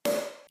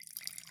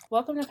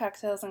Welcome to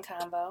Cocktails and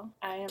Convo.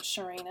 I am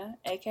Sharina,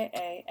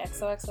 aka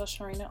XOXO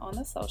Sharina on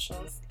the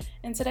socials,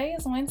 and today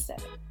is Wednesday.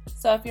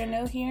 So if you're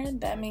new here,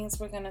 that means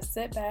we're going to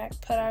sit back,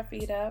 put our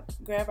feet up,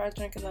 grab our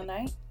drink of the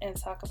night, and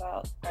talk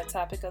about our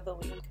topic of the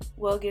week.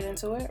 We'll get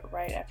into it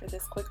right after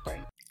this quick break.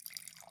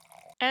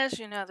 As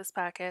you know, this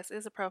podcast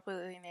is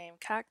appropriately named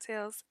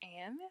Cocktails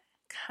and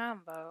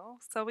Convo.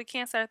 So we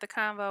can't start the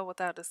convo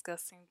without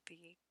discussing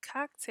the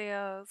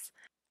cocktails.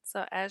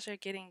 So as you're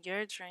getting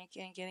your drink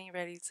and getting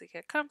ready to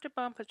get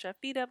comfortable and put your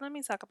feet up, let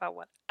me talk about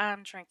what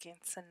I'm drinking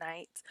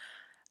tonight.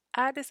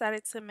 I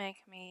decided to make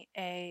me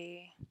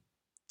a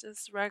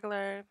just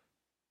regular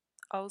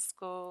old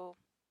school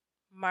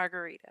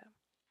margarita.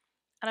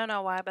 I don't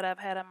know why, but I've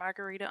had a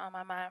margarita on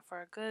my mind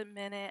for a good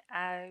minute.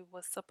 I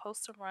was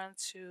supposed to run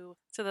to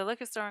the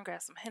liquor store and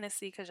grab some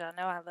Hennessy because y'all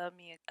know I love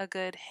me a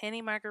good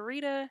Henny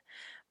margarita.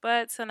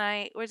 But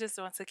tonight we're just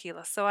doing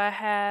tequila. So I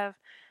have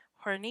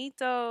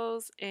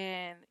Hornitos,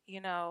 and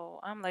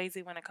I'm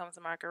lazy when it comes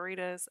to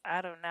margaritas.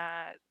 I do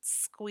not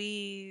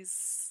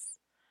squeeze,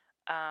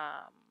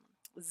 um,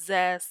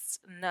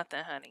 zest,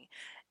 nothing, honey.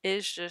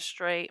 It's just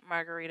straight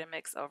margarita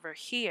mix over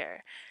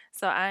here.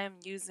 So I am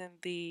using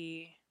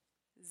the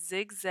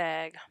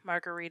zigzag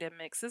margarita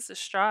mix. This is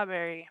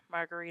strawberry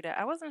margarita.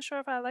 I wasn't sure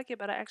if I like it,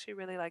 but I actually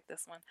really like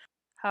this one.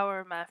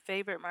 However, my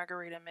favorite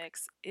margarita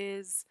mix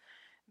is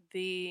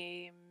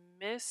the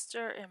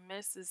Mr. and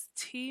Mrs.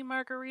 T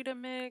margarita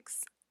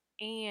mix,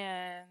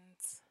 and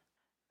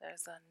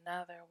there's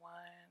another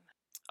one.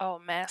 Oh,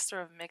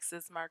 Master of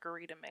Mixes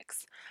margarita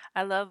mix.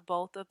 I love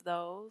both of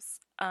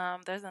those.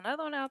 There's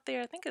another one out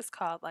there. I think it's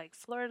called like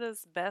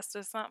Florida's Best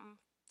or something.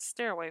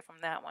 Steer away from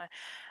that one.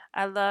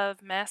 I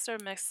love Master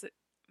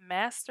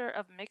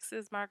of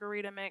Mixes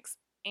margarita mix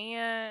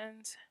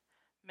and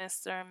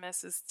Mr. and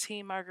Mrs.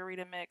 T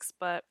margarita mix,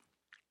 but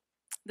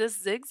this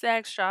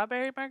zigzag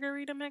strawberry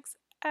margarita mix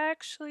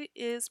actually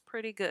is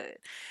pretty good.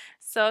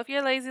 So if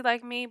you're lazy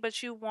like me,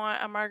 but you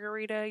want a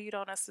margarita, you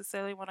don't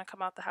necessarily want to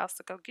come out the house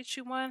to go get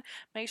you one,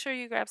 make sure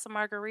you grab some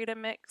margarita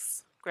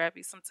mix, grab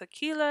you some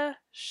tequila,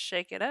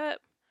 shake it up,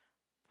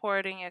 pour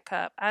it in your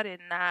cup. I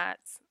did not,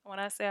 when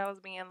I say I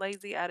was being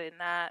lazy, I did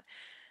not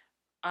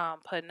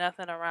put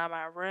nothing around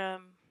my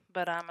rim.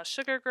 But I'm a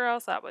sugar girl,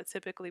 so I would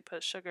typically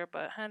put sugar.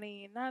 But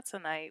honey, not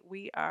tonight.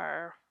 We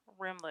are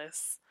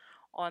rimless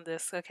on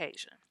this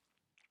occasion.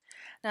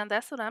 Now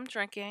that's what I'm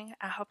drinking.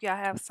 I hope y'all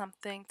have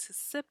something to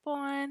sip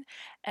on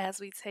as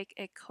we take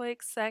a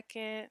quick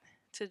second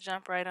to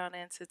jump right on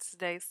into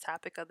today's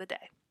topic of the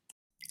day.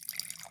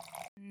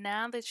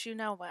 Now that you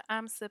know what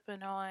I'm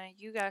sipping on,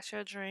 you got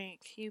your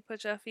drink, you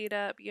put your feet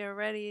up, you're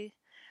ready.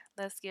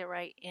 Let's get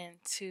right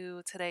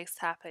into today's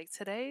topic.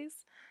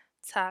 Today's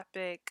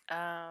topic,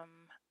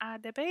 I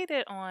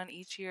debated on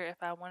each year if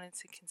I wanted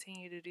to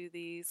continue to do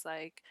these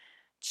like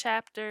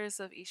chapters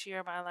of each year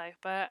of my life,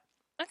 but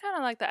I kind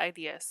of like the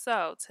idea.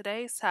 So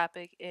today's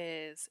topic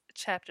is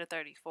chapter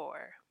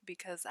 34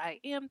 because I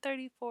am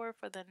 34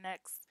 for the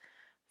next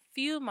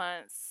few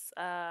months,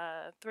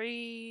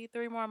 three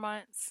more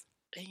months,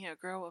 and your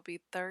girl will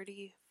be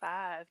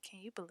 35.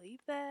 Can you believe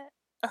that?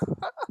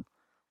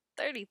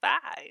 35.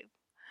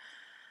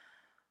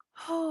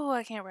 Oh,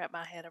 I can't wrap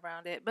my head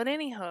around it. But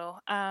anyhow,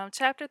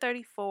 chapter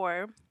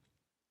 34,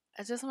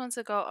 I just want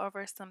to go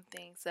over some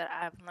things that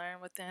I've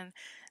learned within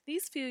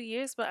these few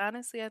years. But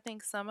honestly, I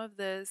think some of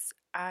this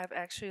I've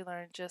actually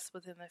learned just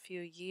within a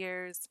few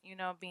years,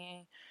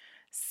 being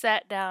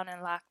sat down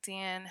and locked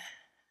in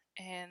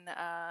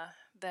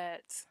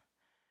that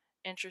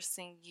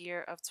interesting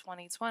year of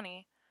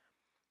 2020.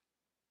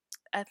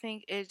 I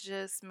think it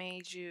just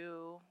made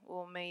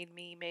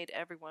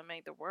everyone,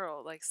 made the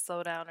world like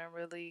slow down and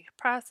really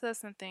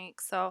process and think.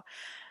 So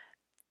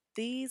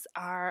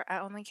I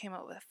only came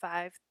up with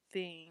 5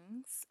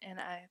 things, and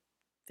I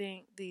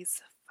think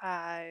these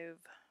 5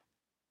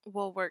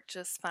 will work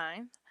just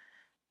fine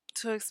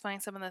to explain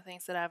some of the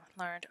things that I've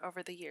learned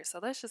over the years. So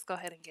let's just go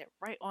ahead and get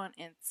right on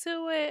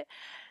into it.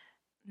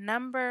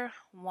 Number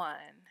 1,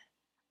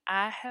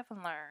 I have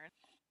learned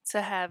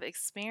to have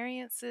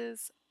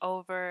experiences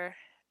over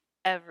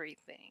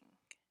everything.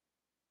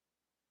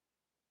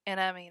 And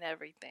I mean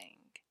everything.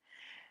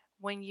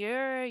 When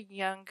you're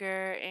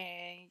younger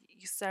and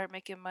you start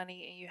making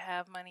money and you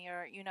have money,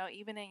 or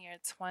even in your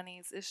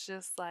 20s, it's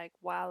just like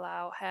while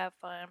out, have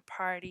fun,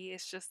 party.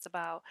 It's just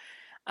about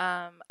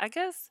I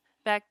guess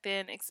back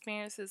then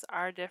experiences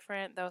are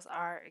different. Those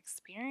are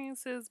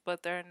experiences,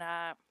 but they're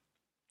not,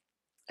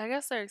 I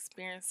guess they're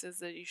experiences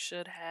that you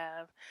should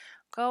have.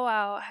 Go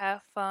out,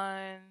 have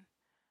fun,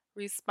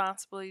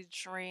 responsibly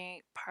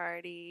drink,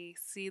 party,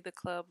 see the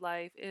club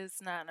life.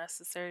 It's not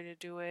necessary to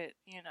do it,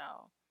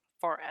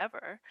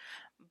 forever.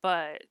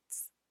 But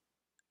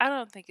I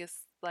don't think it's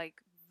like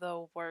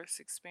the worst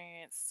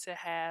experience to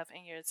have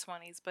in your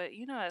 20s. But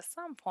at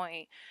some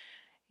point,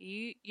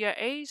 your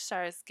age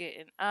starts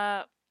getting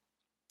up.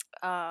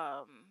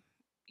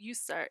 You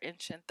start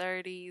inching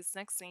 30s.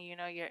 Next thing you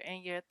know, you're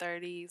in your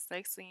 30s.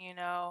 Next thing you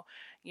know,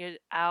 you're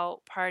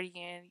out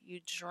partying, you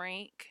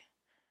drink,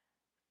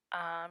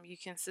 You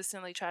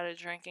consistently try to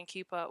drink and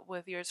keep up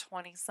with your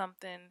 20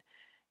 something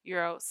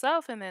year old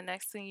self, and then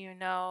next thing you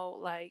know,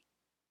 like,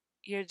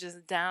 you're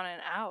just down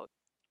and out.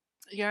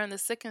 You're on the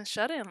sick and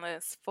shut in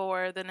list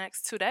for the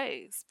next 2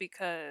 days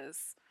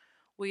because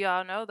we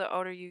all know the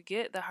older you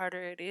get, the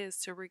harder it is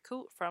to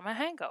recoup from a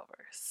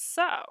hangover.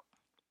 So,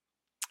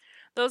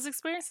 those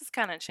experiences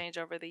kind of change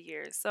over the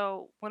years.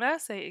 So, when I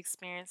say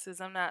experiences,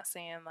 I'm not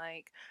saying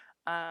like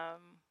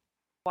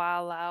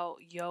wild out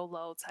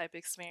YOLO type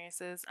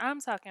experiences.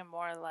 I'm talking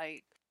more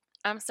like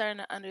I'm starting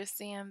to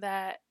understand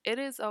that it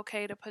is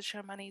okay to put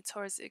your money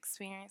towards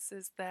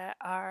experiences that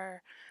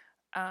are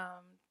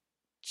um,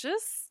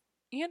 just,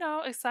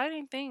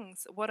 exciting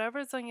things.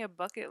 Whatever's on your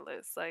bucket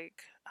list.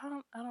 Like I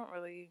don't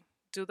really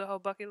do the whole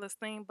bucket list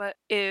thing, but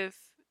if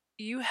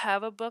you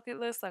have a bucket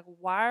list, like,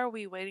 why are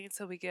we waiting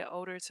till we get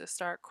older to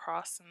start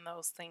crossing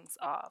those things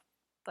off?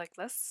 Like,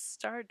 let's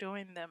start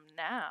doing them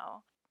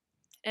now.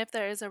 If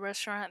there is a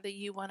restaurant that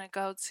you want to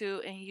go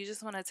to and you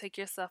just want to take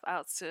yourself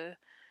out to,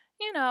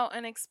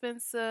 an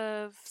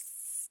expensive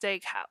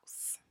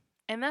steakhouse,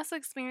 and that's the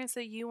experience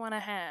that you want to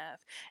have,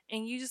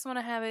 and you just want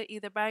to have it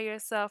either by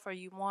yourself or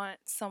you want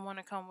someone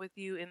to come with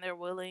you and they're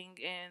willing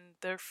and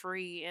they're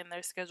free and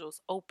their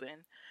schedule's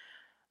open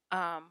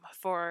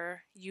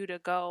for you to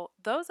go.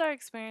 Those are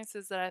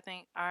experiences that I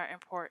think are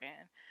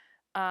important.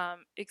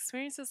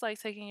 Experiences like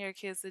taking your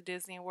kids to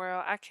Disney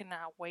World. I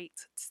cannot wait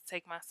to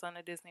take my son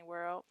to Disney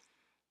World.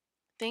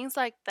 Things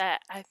like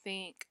that, I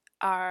think,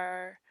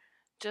 are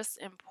just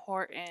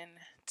important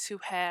to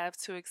have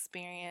to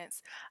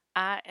experience.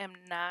 I am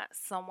not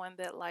someone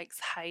that likes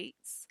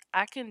heights.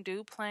 I can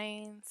do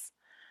planes.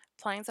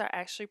 Planes are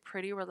actually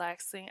pretty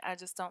relaxing. I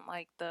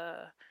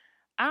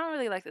don't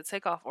really like the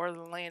takeoff or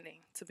the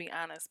landing, to be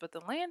honest, but the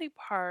landing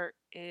part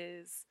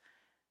is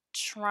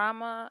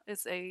trauma.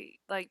 Is a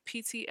like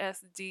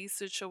PTSD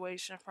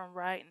situation from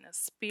riding a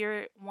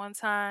Spirit one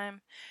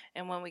time,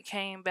 and when we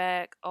came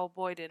back, oh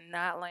boy, did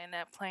not land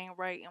that plane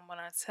right. And when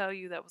I tell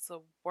you, that was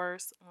the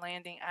worst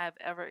landing I've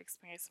ever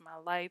experienced in my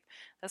life.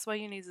 That's why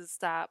you need to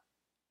stop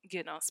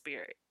getting on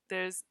Spirit.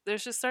 There's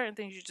just certain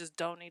things you just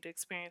don't need to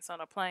experience on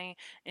a plane,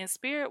 and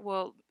Spirit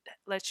will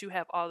let you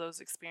have all those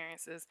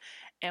experiences.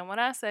 And when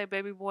I say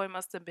baby boy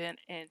must have been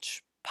in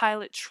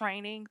pilot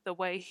training, the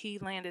way he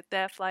landed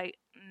that flight,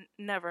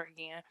 never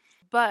again.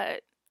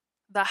 But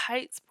the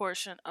heights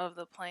portion of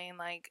the plane,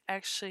 like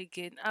actually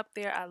getting up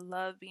there, I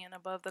love being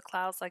above the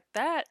clouds. Like,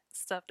 that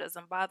stuff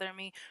doesn't bother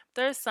me.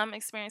 There's some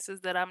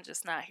experiences that I'm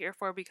just not here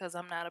for because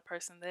I'm not a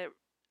person that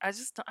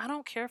I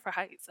don't care for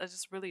heights. I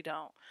just really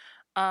don't.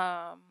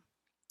 Um,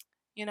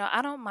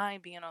 I don't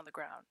mind being on the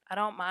ground. I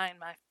don't mind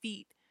my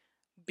feet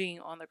being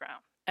on the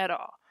ground at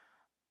all.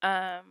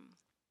 Um,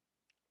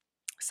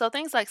 so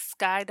things like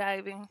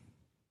skydiving,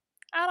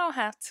 I don't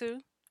have to.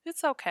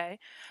 It's okay.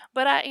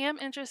 But I am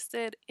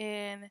interested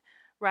in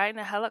riding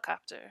a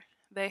helicopter.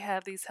 They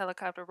have these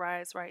helicopter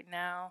rides right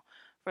now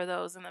for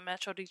those in the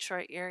Metro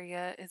Detroit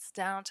area. It's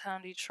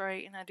downtown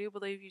Detroit, and I do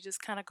believe you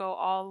just kind of go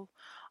all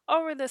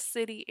over the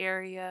city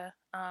area.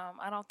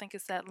 I don't think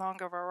it's that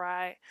long of a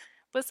ride,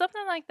 but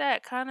something like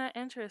that kind of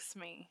interests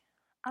me.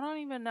 I don't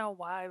even know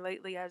why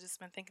lately I've just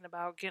been thinking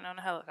about getting on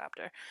a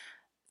helicopter.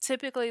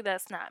 Typically,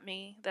 that's not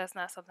me. That's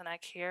not something I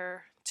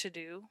care to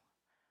do.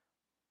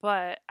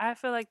 But I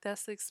feel like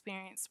that's the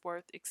experience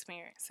worth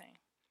experiencing.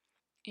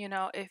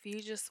 If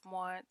you just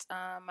want,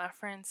 my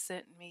friend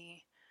sent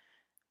me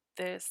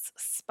this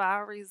spa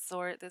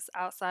resort that's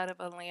outside of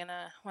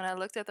Atlanta. When I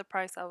looked at the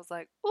price, I was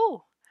like,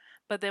 ooh.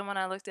 But then when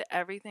I looked at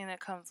everything that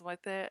comes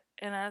with it,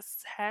 and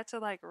had to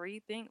like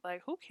rethink,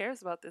 like, who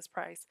cares about this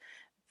price?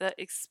 The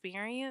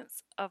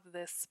experience of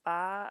this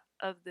spa,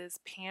 of this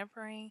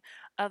pampering,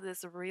 of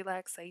this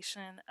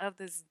relaxation, of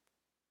this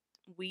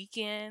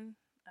weekend.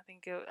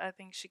 I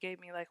think she gave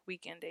me like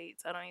weekend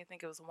dates. I don't even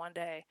think it was one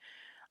day.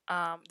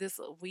 This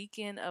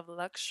weekend of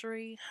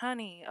luxury,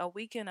 honey, a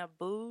weekend of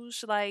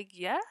bouge, like,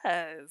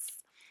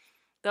 yes.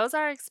 Those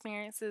are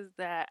experiences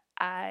that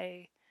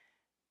I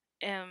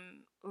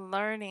am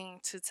learning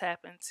to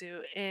tap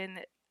into,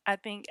 and I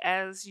think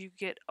as you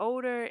get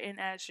older and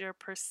as your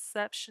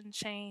perception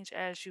change,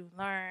 as you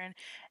learn,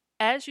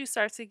 as you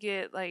start to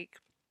get like,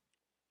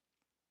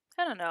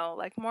 I don't know,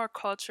 like more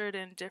cultured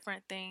in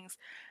different things,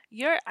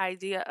 your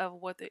idea of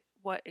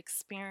what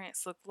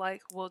experience look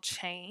like will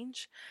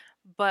change.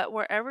 But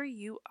wherever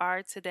you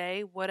are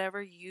today,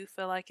 whatever you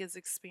feel like is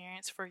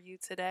experience for you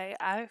today,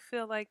 I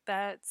feel like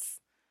that's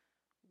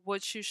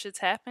what you should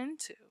tap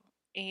into.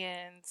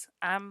 And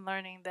I'm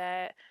learning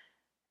that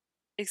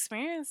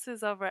experience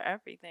is over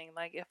everything.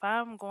 Like, if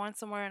I'm going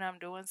somewhere and I'm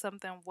doing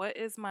something, what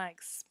is my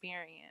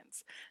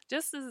experience?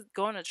 Just as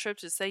going on a trip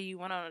to say you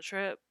went on a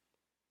trip,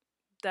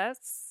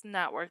 that's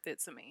not worth it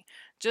to me.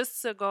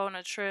 Just to go on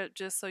a trip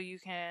just so you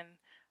can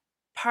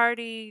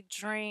party,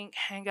 drink,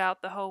 hang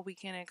out the whole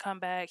weekend and come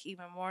back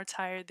even more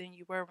tired than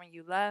you were when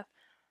you left,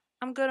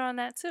 I'm good on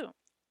that too.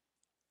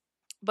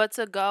 But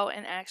to go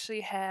and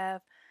actually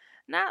have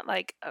not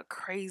like a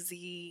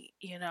crazy,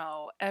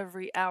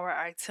 every hour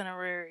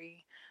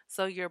itinerary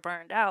so you're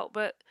burned out,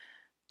 but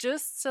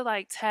just to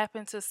like tap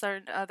into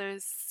certain other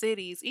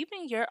cities,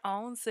 even your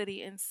own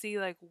city, and see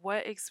like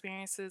what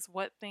experiences,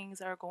 what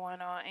things are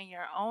going on in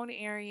your own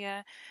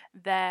area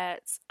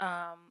that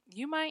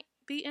you might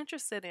be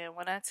interested in.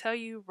 When I tell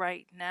you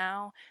right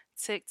now,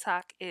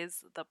 TikTok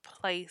is the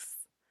place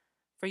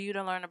for you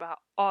to learn about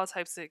all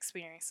types of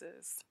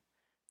experiences.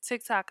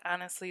 TikTok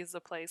honestly is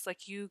the place.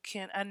 Like you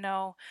can I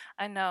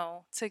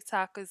know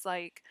TikTok is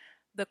like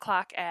the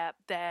clock app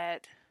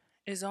that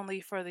is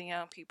only for the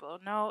young people.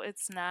 No,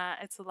 it's not.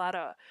 It's a lot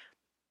of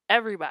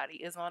everybody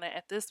is on it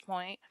at this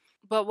point.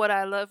 But what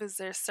I love is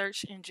their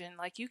search engine.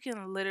 Like you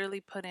can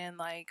literally put in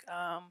like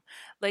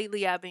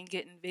lately I've been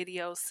getting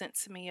videos sent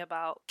to me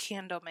about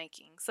candle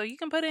making. So you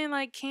can put in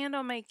like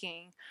candle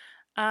making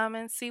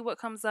and see what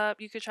comes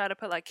up. You could try to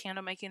put like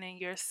candle making in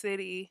your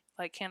city,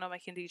 like candle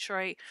making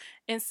Detroit,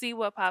 and see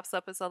what pops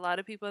up. It's a lot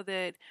of people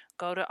that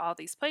go to all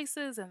these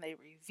places and they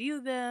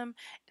review them,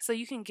 so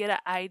you can get an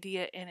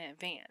idea in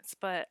advance.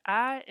 But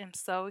I am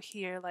so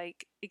here,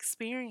 like,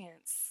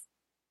 experience.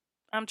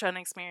 I'm trying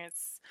to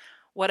experience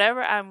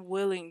whatever I'm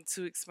willing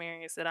to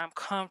experience that I'm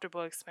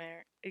comfortable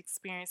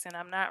experiencing.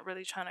 I'm not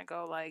really trying to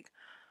go like,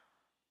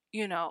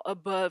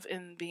 above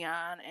and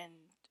beyond and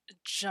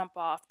jump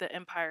off the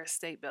Empire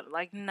State Building.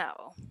 Like,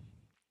 no,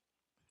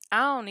 I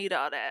don't need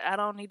all that. I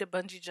don't need a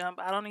bungee jump.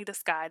 I don't need a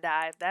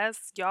skydive.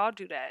 That's y'all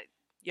do that.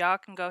 Y'all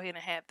can go ahead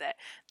and have that.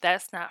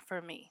 That's not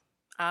for me.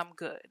 I'm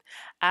good.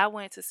 I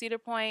went to Cedar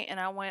Point and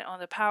I went on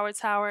the power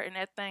tower and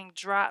that thing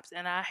dropped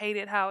and I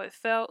hated how it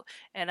felt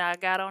and I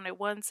got on it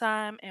one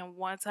time and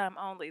one time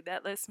only.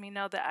 That lets me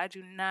know that I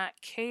do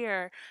not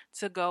care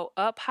to go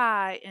up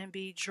high and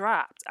be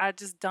dropped. I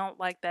just don't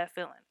like that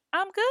feeling.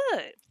 I'm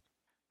good.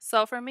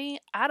 So for me,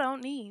 I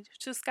don't need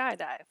to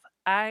skydive.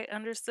 I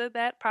understood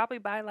that probably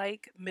by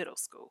like middle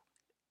school.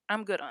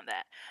 I'm good on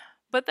that.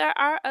 But there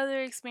are other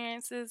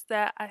experiences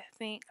that I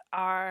think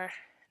are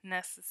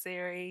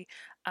necessary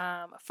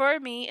for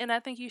me. And I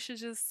think you should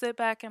just sit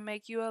back and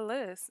make you a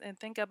list and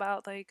think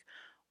about like,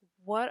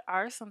 what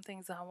are some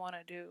things I want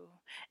to do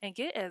and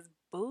get as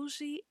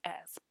bougie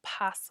as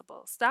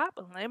possible. Stop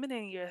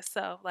limiting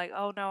yourself like,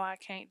 oh no, I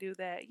can't do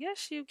that.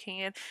 Yes, you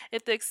can.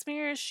 If the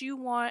experience you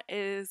want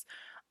is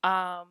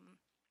um,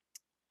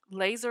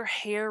 laser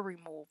hair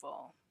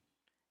removal,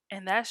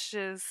 and that's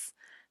just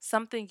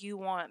something you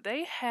want,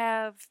 they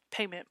have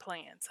payment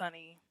plans,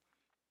 honey.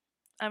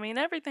 I mean,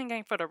 everything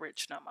ain't for the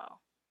rich no more.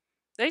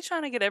 They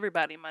trying to get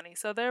everybody money,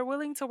 so they're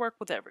willing to work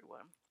with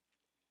everyone.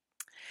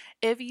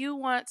 If you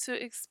want to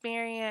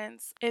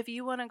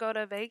go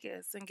to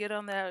Vegas and get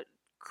on that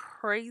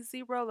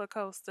crazy roller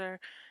coaster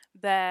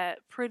that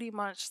pretty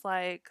much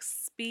like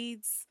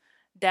speeds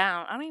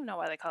down. I don't even know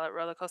why they call it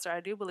roller coaster.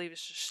 I do believe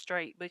it's just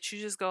straight, but you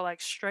just go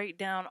like straight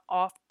down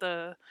off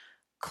the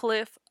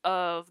cliff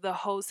of the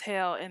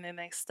hotel and then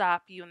they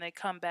stop you and they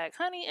come back.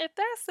 Honey, if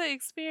that's the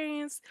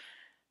experience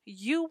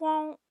you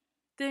want,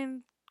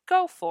 then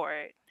go for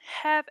it.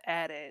 Have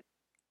at it.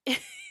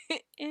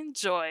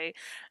 Enjoy.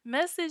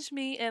 Message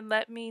me and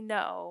let me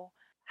know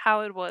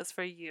how it was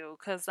for you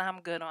because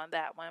I'm good on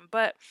that one.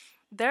 But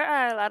there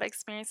are a lot of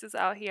experiences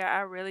out here.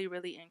 I really,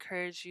 really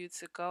encourage you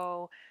to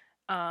go.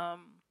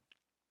 Um,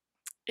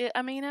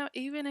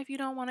 even if you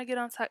don't want to get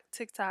on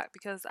TikTok,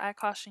 because I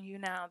caution you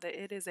now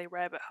that it is a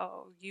rabbit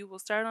hole. You will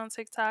start on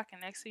TikTok,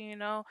 and next thing you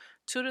know,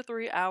 2 to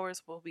 3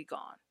 hours will be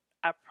gone.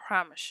 I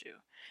promise you.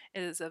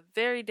 It is a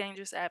very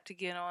dangerous app to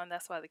get on.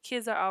 That's why the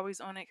kids are always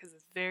on it because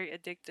it's very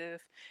addictive.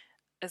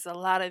 It's a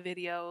lot of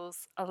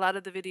videos. A lot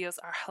of the videos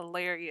are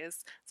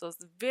hilarious. So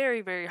it's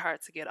very, very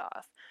hard to get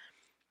off.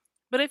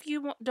 But if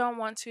you don't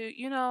want to,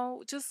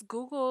 just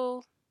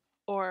Google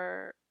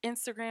or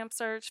Instagram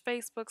search,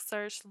 Facebook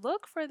search,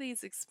 look for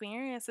these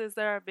experiences.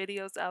 There are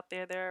videos out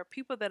there. There are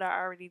people that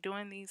are already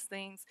doing these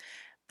things.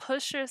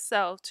 Push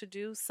yourself to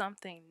do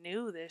something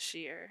new this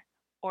year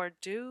or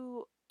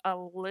do a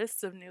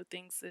list of new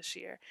things this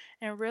year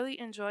and really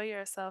enjoy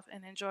yourself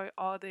and enjoy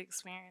all the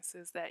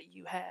experiences that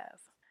you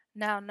have.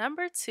 Now,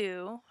 number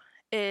 2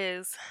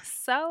 is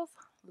self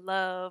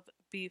love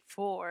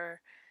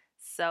before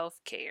self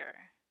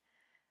care.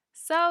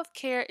 Self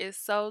care is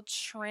so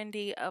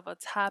trendy of a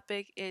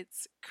topic,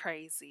 it's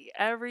crazy.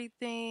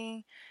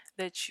 Everything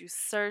that you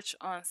search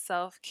on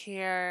self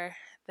care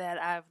that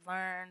I've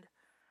learned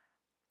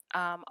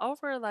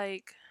over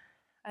like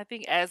I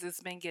think as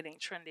it's been getting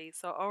trendy.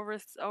 So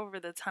over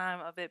the time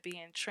of it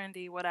being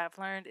trendy, what I've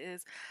learned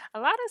is a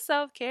lot of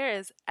self-care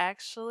is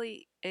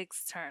actually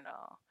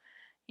external.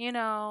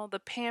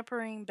 The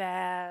pampering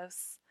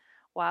baths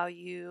while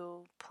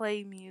you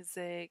play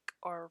music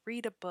or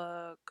read a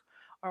book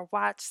or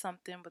watch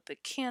something with the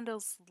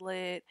candles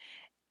lit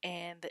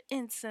and the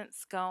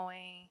incense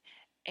going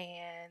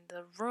and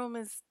the room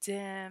is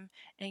dim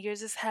and you're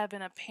just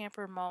having a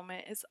pamper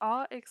moment. It's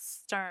all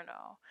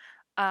external.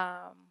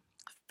 Um,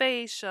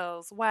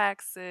 Facials,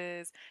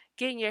 waxes,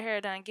 getting your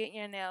hair done, getting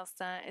your nails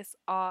done, it's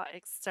all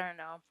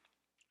external.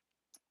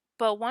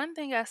 But one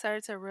thing I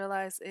started to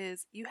realize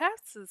is you have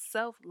to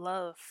self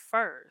love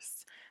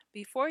first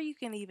before you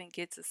can even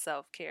get to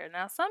self care.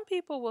 Now, some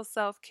people will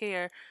self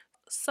care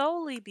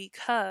solely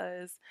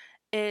because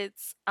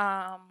it's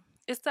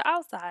the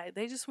outside.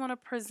 They just want to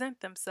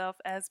present themselves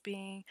as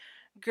being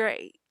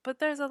great. But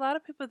there's a lot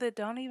of people that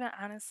don't even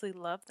honestly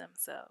love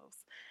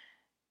themselves.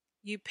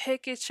 You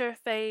pick at your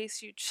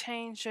face, you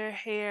change your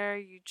hair,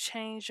 you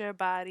change your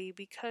body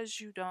because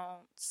you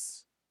don't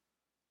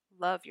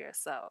love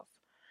yourself.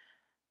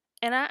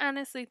 And I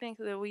honestly think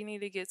that we need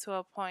to get to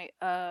a point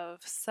of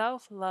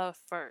self love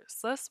first.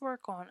 Let's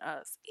work on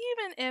us.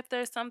 Even if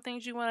there's some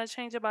things you want to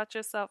change about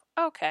yourself,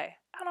 okay,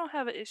 I don't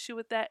have an issue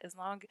with that as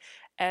long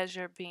as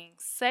you're being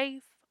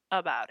safe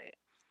about it.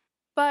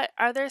 But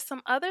are there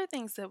some other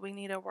things that we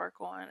need to work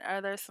on?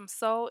 Are there some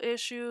soul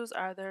issues?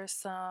 Are there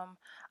some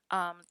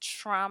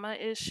trauma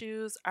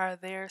issues? Are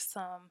there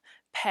some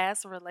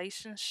past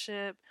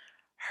relationship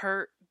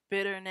hurt,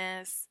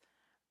 bitterness?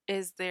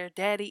 Is there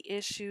daddy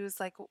issues?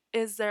 Like,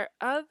 is there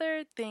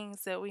other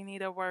things that we need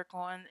to work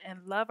on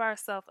and love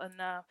ourselves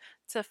enough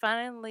to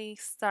finally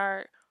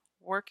start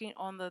working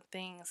on the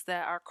things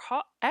that are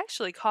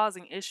actually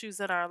causing issues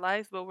in our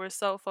life, but we're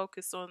so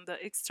focused on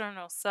the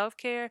external self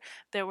care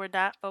that we're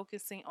not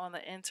focusing on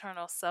the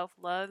internal self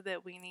love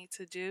that we need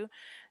to do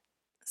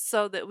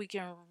so that we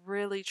can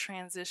really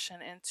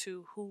transition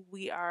into who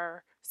we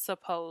are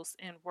supposed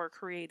and were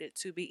created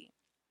to be.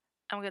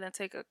 I'm going to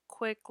take a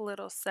quick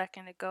little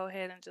second to go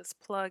ahead and just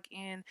plug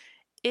in.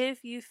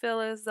 If you feel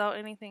as though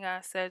anything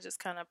I said just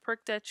kind of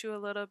pricked at you a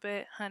little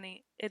bit,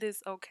 honey, it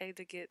is okay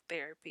to get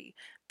therapy.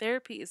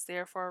 Therapy is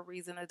there for a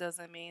reason. It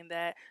doesn't mean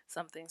that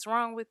something's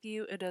wrong with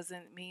you, it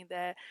doesn't mean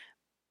that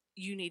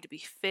you need to be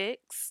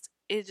fixed.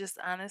 It just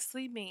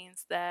honestly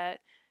means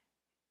that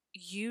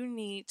you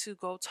need to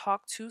go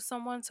talk to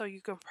someone so you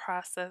can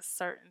process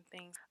certain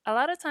things. A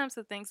lot of times,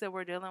 the things that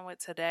we're dealing with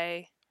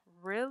today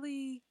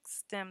really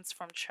stems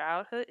from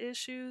childhood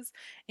issues,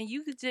 and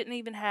you didn't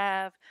even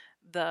have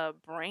the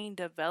brain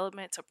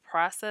development to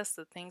process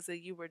the things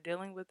that you were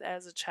dealing with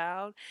as a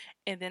child.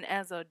 And then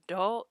as an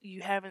adult,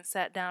 you haven't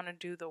sat down and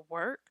do the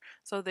work.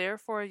 So,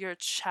 therefore, your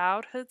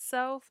childhood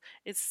self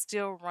is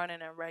still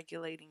running and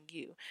regulating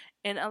you.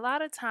 And a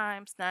lot of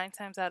times, 9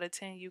 times out of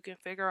 10, you can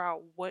figure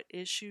out what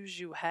issues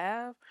you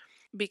have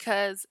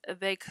because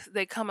they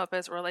come up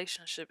as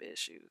relationship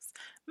issues.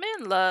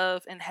 Men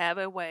love and have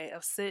a way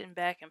of sitting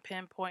back and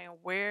pinpointing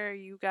where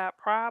you got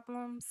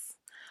problems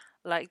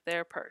like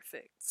they're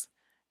perfect.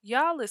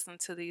 Y'all listen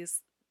to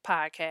these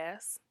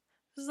podcasts.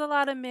 There's a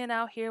lot of men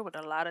out here with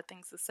a lot of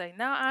things to say.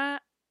 Now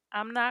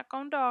I'm not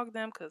gonna dog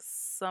them because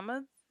some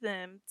of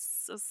them,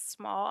 a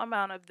small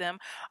amount of them,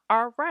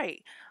 are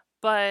right,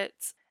 but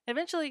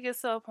eventually it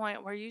gets to a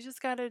point where you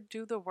just gotta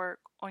do the work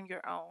on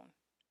your own,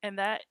 and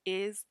that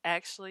is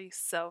actually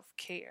self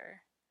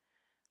care.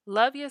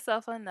 Love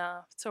yourself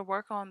enough to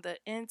work on the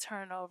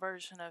internal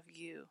version of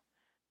you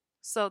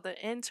so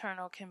the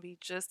internal can be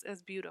just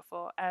as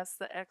beautiful as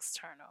the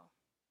external.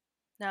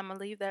 Now I'm going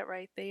to leave that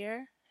right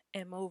there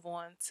and move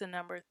on to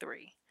number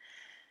three.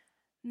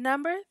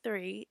 Number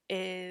three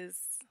is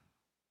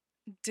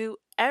do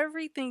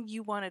everything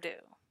you want to do.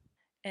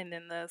 And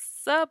then the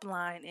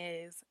subline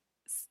is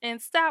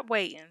and stop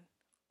waiting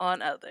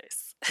on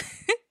others.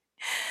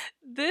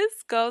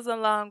 This goes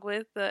along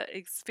with the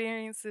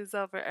experiences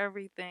over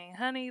everything.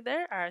 Honey,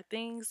 there are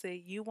things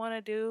that you want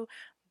to do,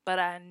 but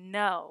I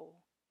know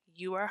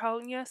you are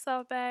holding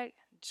yourself back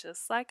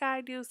just like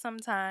I do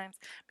sometimes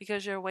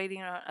because you're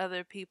waiting on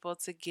other people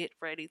to get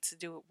ready to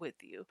do it with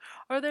you,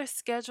 or their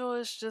schedule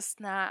is just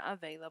not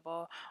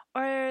available,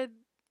 or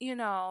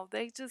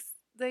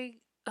they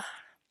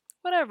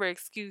whatever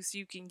excuse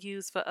you can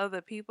use for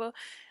other people.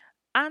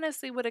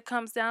 Honestly, what it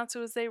comes down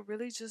to is they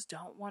really just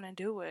don't want to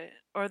do it,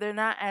 or they're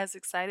not as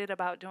excited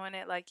about doing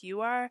it like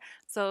you are,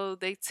 so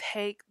they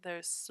take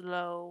their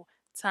slow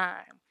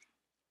time.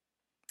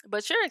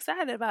 But you're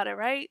excited about it,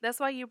 right? That's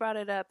why you brought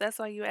it up. That's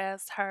why you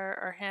asked her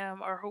or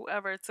him or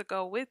whoever to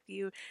go with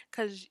you,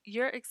 because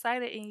you're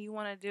excited and you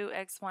want to do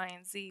X, Y,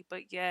 and Z,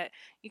 but yet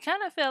you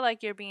kind of feel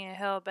like you're being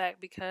held back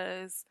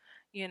because,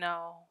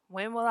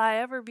 when will I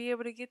ever be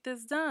able to get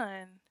this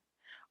done?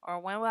 Or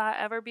when will I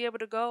ever be able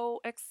to go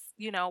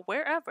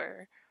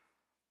wherever?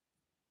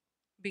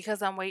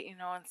 Because I'm waiting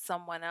on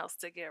someone else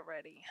to get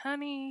ready.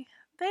 Honey,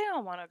 they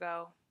don't want to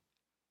go.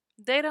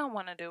 They don't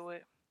want to do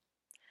it.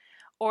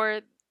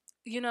 Or,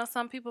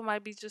 some people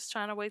might be just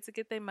trying to wait to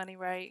get their money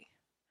right.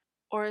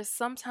 Or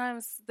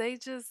sometimes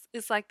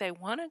it's like they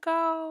want to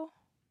go,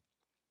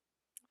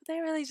 but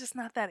they're really just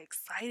not that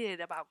excited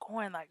about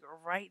going like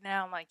right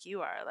now, like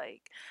you are.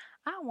 Like,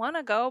 I want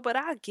to go, but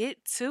I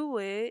get to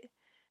it,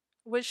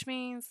 which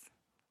means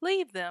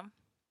leave them.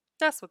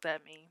 That's what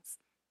that means.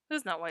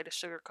 There's no way to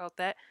sugarcoat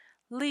that.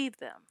 Leave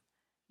them.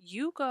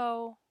 You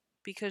go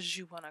because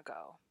you want to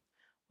go.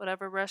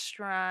 Whatever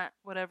restaurant,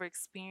 whatever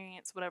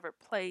experience, whatever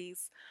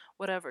place,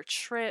 whatever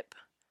trip,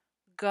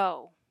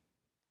 go.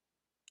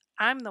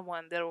 I'm the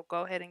one that will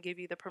go ahead and give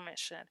you the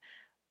permission.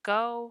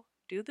 Go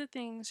do the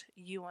things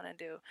you want to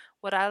do.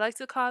 What I like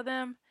to call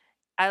them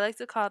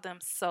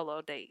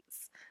solo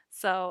dates.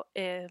 So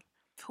if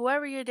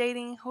whoever you're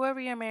dating, whoever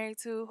you're married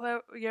to,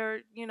 whoever your,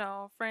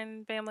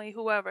 friend, family,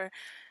 whoever,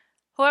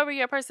 Whoever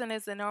your person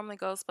is that normally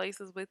goes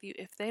places with you,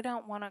 if they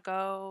don't want to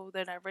go,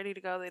 they're not ready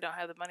to go, they don't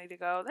have the money to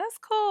go, that's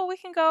cool. We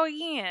can go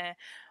again.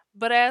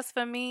 But as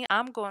for me,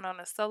 I'm going on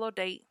a solo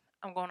date,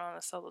 I'm going on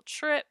a solo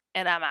trip,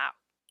 and I'm out.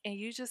 And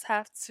you just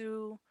have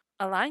to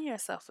align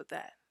yourself with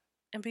that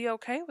and be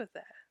okay with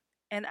that.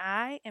 And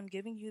I am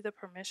giving you the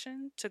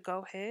permission to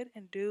go ahead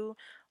and do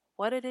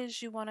what it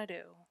is you want to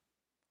do.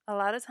 A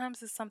lot of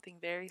times it's something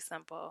very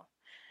simple,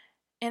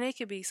 and it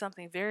could be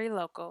something very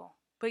local,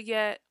 but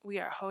yet we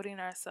are holding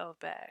ourselves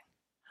back.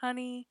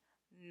 Honey,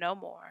 no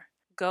more.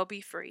 Go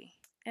be free.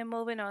 And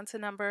moving on to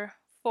number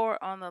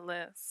 4 on the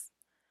list,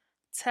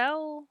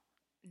 tell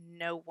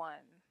no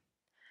one.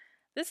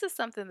 This is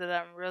something that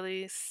I'm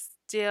really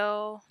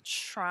still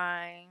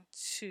trying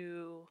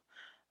to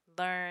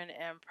learn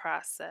and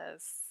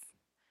process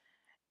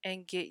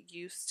and get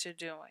used to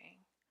doing.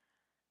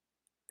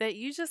 That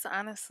you just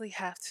honestly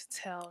have to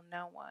tell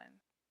no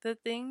one. The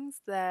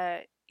things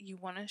that you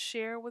want to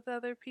share with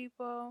other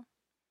people,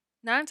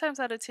 9 times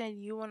out of 10,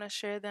 you want to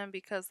share them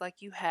because, like,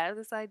 you had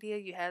this idea,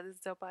 you had this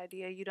dope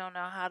idea, you don't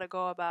know how to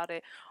go about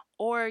it,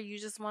 or you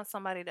just want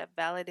somebody to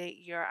validate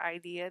your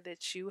idea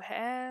that you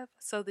have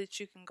so that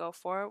you can go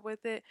forward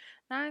with it.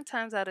 9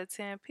 times out of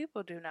 10,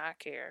 people do not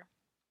care.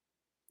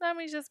 Let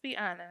me just be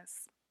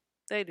honest.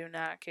 They do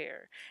not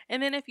care.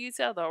 And then if you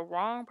tell the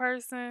wrong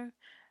person,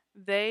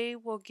 they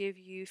will give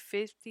you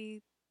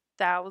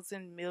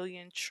 50,000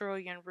 million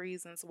trillion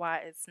reasons why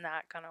it's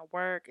not going to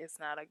work. It's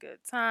not a good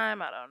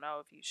time. I don't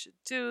know if you should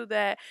do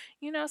that.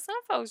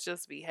 Some folks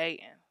just be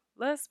hating.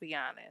 Let's be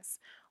honest.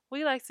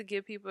 We like to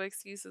give people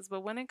excuses,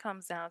 but when it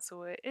comes down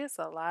to it, it's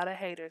a lot of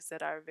haters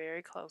that are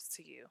very close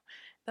to you.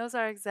 Those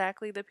are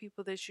exactly the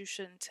people that you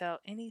shouldn't tell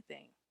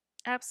anything.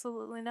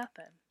 Absolutely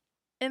nothing.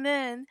 And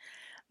then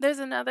there's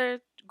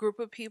another group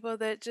of people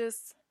that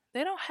just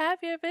they don't have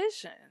your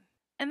vision.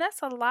 And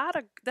that's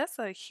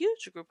a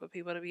huge group of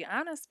people, to be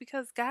honest,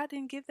 because God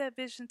didn't give that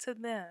vision to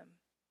them.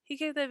 He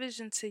gave that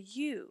vision to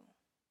you.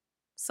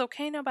 So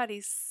can't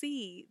nobody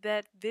see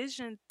that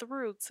vision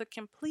through to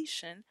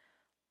completion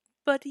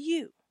but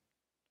you.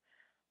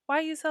 Why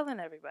are you telling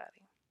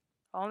everybody?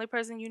 The only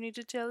person you need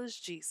to tell is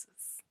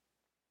Jesus.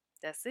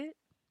 That's it,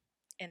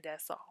 and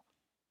that's all.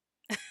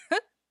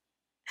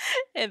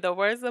 In the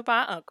words of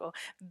my uncle,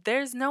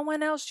 there's no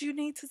one else you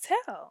need to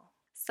tell.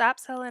 Stop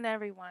telling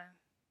everyone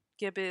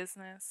your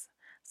business.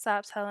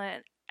 Stop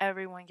telling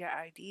everyone your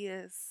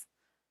ideas.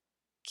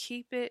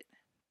 Keep it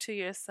to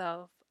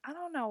yourself. I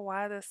don't know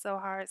why that's so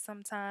hard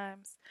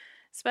sometimes,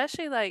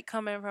 especially like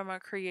coming from a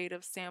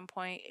creative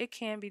standpoint. It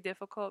can be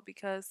difficult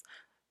because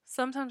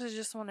sometimes I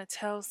just want to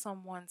tell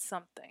someone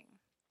something.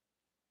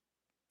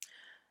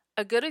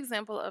 A good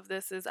example of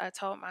this is I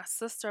told my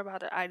sister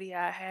about an idea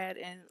I had,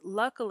 and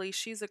luckily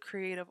she's a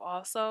creative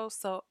also,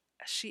 so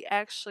she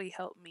actually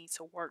helped me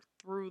to work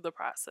through the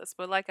process.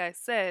 But like I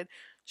said,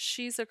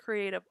 she's a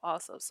creative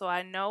also, so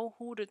I know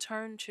who to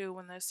turn to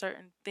when there's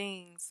certain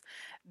things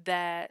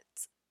that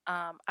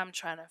I'm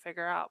trying to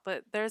figure out.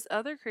 But there's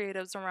other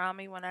creatives around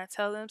me, when I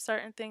tell them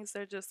certain things,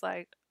 they're just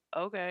like,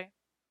 okay.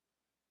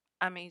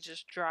 I mean,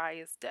 just dry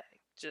as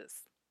day.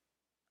 Just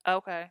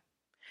okay,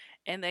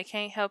 and they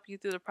can't help you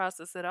through the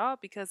process at all,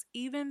 because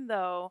even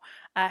though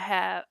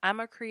I'm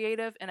a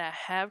creative and I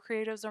have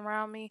creatives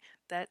around me,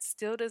 that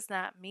still does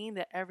not mean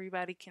that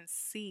everybody can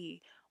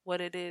see what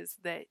it is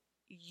that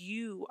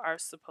you are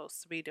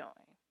supposed to be doing.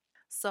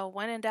 So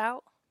when in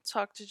doubt,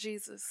 talk to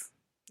Jesus.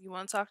 You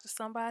want to talk to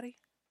somebody?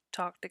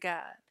 Talk to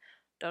God.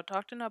 Don't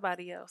talk to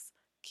nobody else.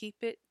 Keep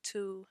it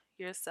to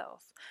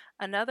yourself.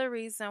 Another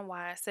reason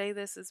why I say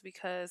this is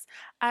because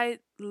I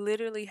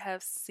literally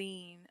have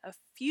seen a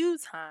few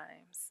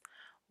times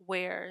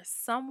where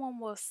someone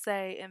will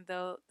say, and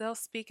they'll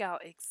speak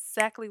out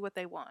exactly what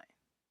they want.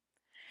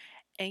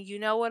 And you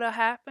know what'll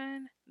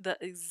happen? The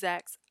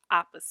exact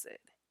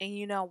opposite. And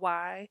you know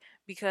why?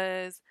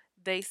 Because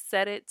they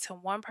said it to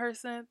one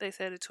person, they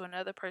said it to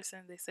another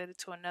person, they said it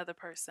to another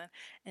person.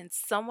 And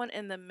someone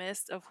in the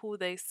midst of who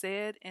they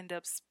said end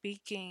up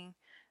speaking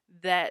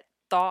that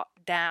thought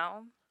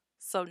down.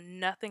 So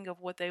nothing of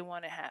what they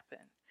want to happen.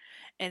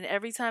 And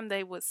every time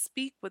they would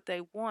speak what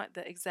they want,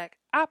 the exact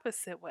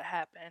opposite would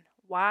happen.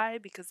 Why?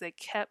 Because they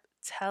kept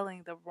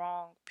telling the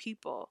wrong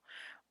people.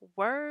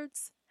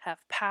 Words have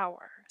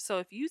power. So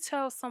if you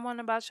tell someone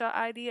about your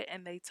idea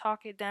and they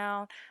talk it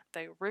down,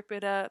 they rip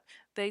it up,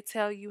 they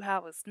tell you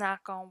how it's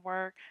not going to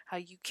work, how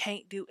you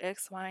can't do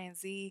X, Y, and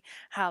Z,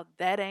 how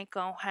that ain't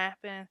going to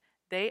happen,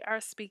 they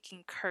are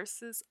speaking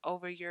curses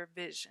over your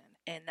vision.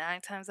 And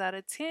 9 times out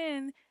of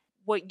 10,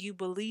 what you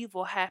believe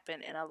will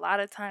happen. And a lot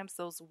of times,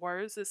 those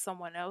words that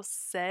someone else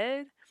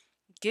said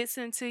gets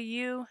into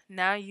you.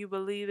 Now you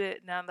believe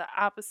it. Now, the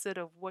opposite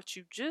of what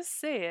you just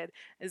said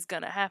is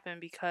going to happen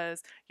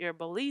because your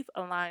belief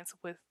aligns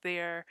with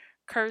their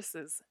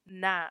curses,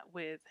 not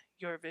with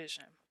your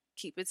vision.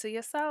 Keep it to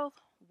yourself.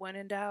 When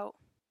in doubt,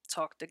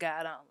 talk to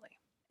God only.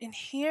 And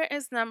here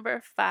is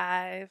number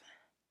 5,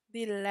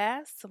 the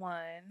last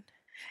one.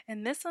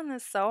 And this one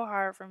is so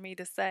hard for me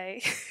to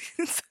say,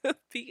 to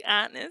be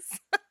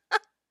honest.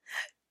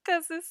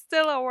 because it's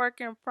still a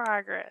work in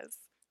progress.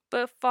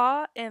 But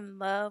fall in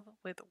love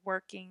with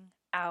working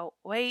out.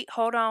 Wait,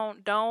 hold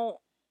on. Don't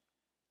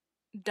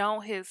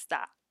hit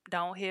stop.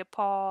 Don't hit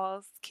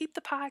pause. Keep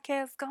the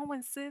podcast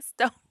going, sis.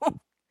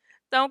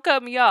 Don't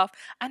cut me off.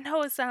 I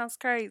know it sounds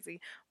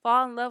crazy.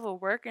 Fall in love with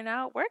working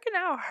out. Working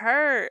out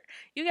hurt.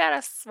 You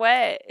gotta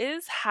sweat.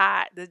 It's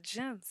hot. The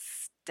gym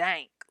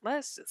stank.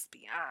 Let's just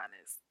be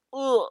honest.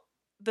 Ugh.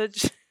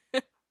 The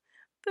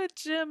the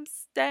gym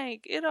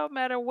stank. It don't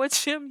matter what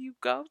gym you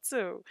go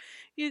to.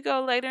 You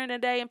go later in the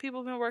day and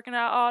people been working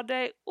out all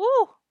day.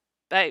 Ooh,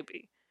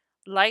 baby.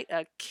 Light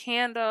a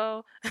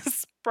candle,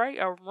 spray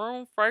a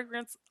room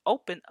fragrance,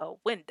 open a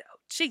window.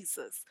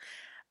 Jesus.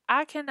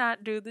 I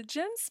cannot do the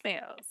gym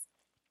smells.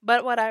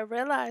 But what I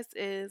realized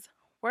is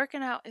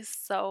working out is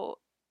so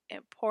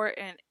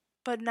important,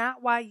 but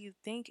not why you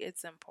think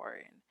it's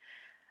important.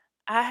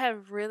 I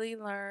have really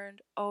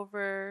learned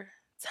over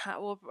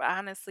time, well,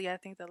 honestly, I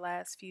think the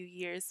last few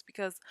years,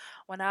 because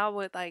when I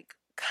would like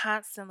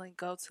constantly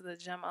go to the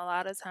gym, a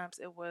lot of times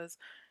it was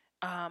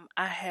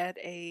I had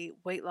a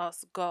weight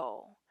loss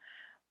goal.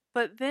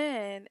 But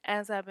then,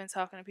 as I've been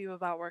talking to people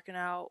about working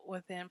out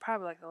within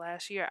probably like the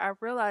last year, I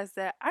realized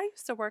that I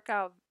used to work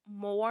out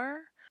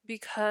more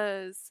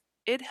because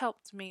it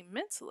helped me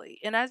mentally.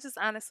 And I just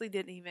honestly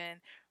didn't even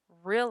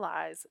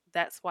realize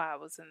that's why I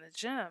was in the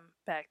gym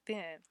back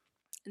then.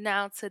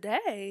 Now,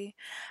 today,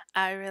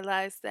 I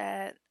realize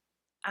that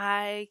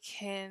I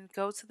can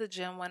go to the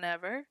gym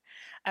whenever.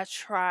 I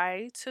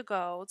try to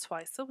go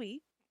twice a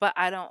week, but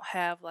I don't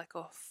have like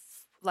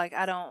like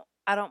I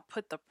don't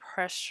put the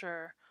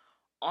pressure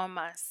on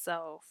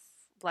myself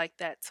like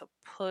that to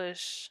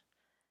push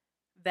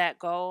that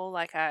goal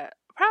like I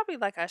probably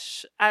like I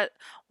sh- I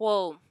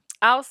well,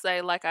 I'll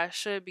say like I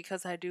should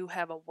because I do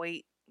have a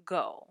weight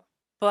goal.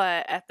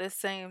 But at the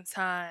same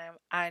time,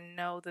 I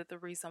know that the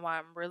reason why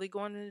I'm really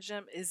going to the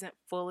gym isn't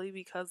fully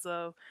because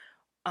of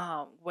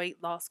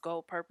weight loss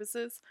goal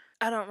purposes.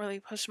 I don't really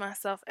push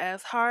myself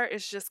as hard.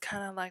 It's just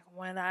kind of like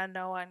when I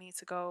know I need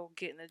to go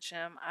get in the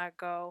gym, I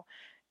go,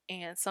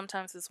 and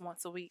sometimes it's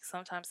once a week,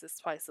 sometimes it's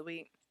twice a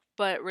week.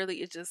 But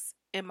really, it just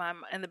in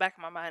the back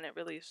of my mind, it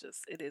really is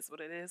just it is what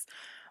it is.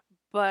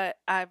 But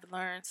I've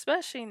learned,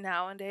 especially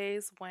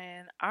nowadays,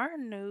 when our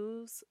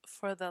news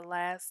for the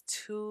last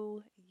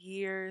 2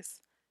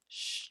 years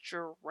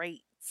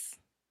straight,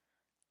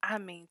 I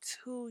mean,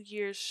 2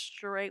 years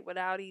straight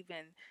without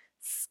even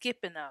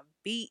skipping a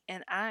beat.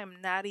 And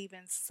I'm not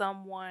even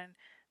someone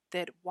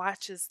that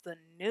watches the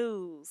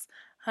news.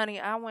 Honey,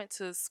 I went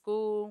to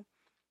school.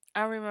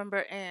 I remember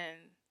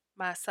in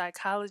my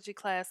psychology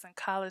class in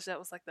college, that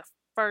was like the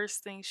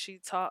first thing she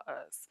taught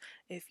us.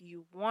 If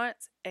you want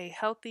a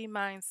healthy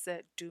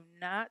mindset, do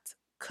not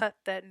cut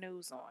that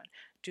news on.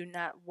 Do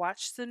not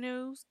watch the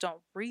news.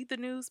 Don't read the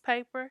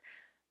newspaper.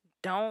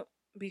 Don't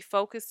be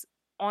focused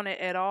on it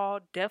at all.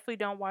 Definitely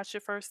don't watch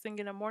it first thing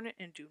in the morning,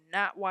 and do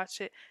not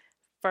watch it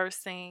first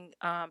thing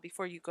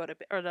before you go to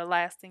bed, or the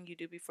last thing you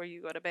do before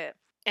you go to bed.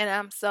 And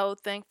I'm so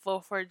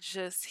thankful for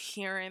just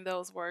hearing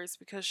those words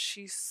because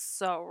she's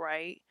so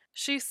right.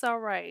 She's so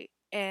right.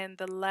 And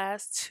the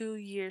last 2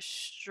 years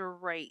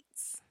straight,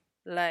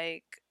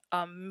 like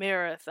a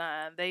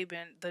marathon,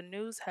 the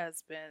news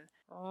has been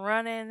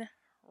running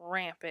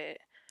rampant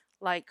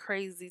like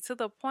crazy to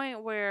the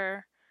point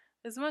where,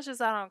 as much as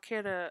I don't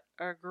care to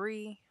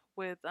agree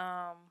with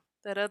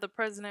that other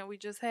president we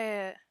just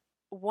had,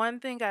 one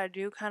thing I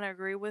do kind of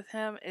agree with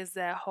him is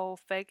that whole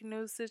fake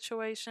news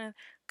situation.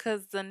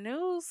 Because the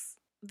news,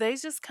 they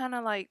just kind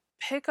of like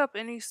pick up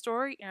any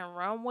story and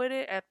run with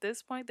it. At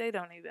this point, they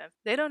don't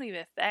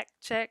even fact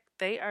check.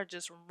 They are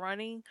just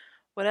running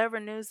whatever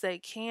news they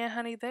can,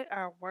 honey. They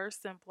are worse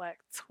than Black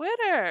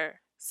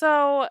Twitter.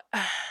 So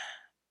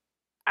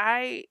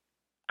I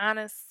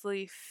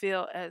honestly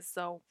feel as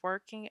though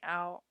working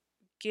out,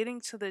 getting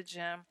to the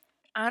gym,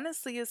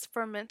 honestly is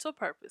for mental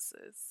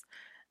purposes.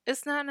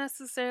 It's not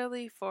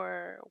necessarily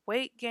for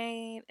weight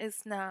gain.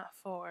 It's not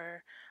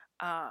for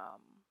um,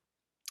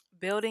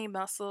 building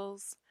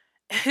muscles.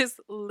 It's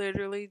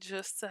literally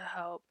just to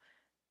help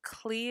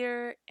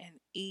clear and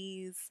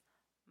ease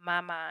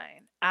my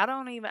mind.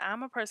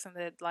 I'm a person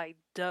that like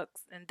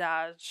ducks and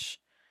dodge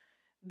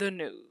the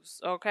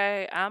news,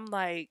 okay? I'm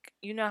like,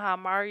 you know how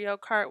Mario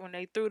Kart, when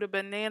they threw the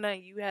banana,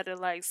 you had to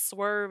like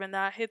swerve and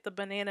not hit the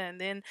banana and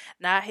then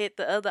not hit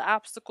the other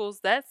obstacles.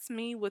 That's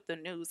me with the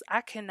news.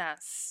 I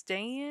cannot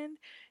stand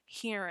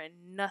hearing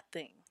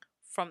nothing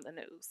from the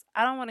news.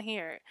 I don't want to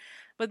hear it.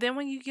 But then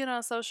when you get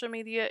on social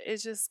media,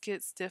 it just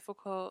gets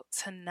difficult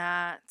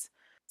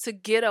to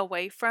get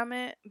away from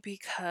it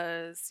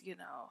because,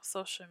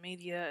 social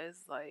media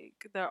is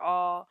like they're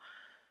all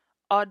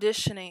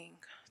auditioning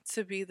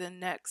to be the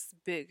next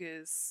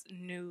biggest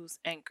news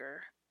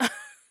anchor.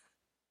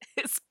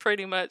 It's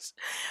pretty much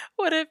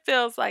what it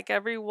feels like.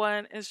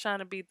 Everyone is trying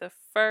to be the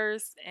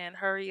first and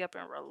hurry up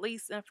and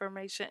release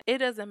information. It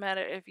doesn't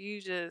matter if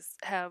you just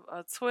have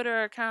a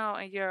Twitter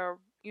account and you're,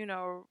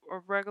 a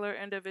regular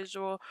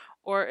individual,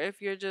 or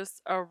if you're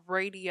just a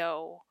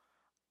radio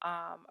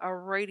a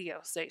radio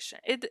station.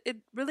 It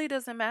really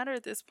doesn't matter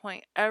at this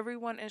point.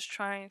 Everyone is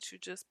trying to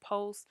just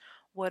post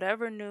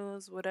whatever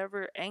news,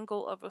 whatever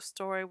angle of a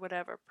story,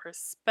 whatever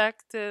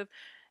perspective.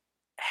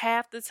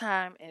 Half the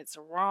time it's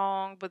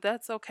wrong, but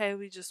that's okay.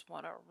 We just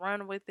want to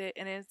run with it,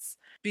 and it's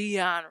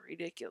beyond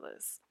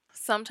ridiculous.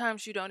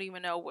 Sometimes you don't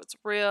even know what's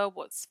real,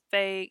 what's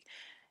fake.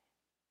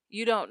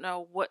 You don't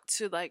know what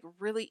to like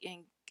really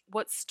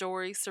what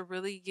stories to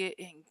really get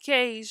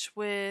engaged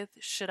with.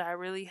 Should I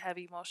really have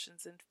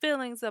emotions and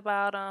feelings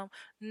about them?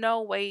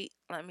 No, wait.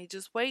 Let me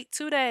just wait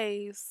 2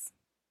 days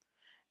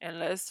and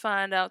let's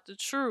find out the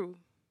truth.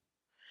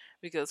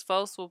 Because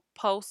folks will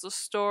post a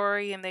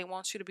story and they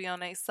want you to be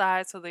on their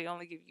side, so they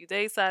only give you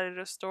their side of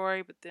the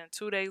story. But then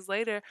 2 days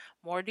later,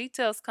 more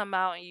details come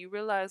out and you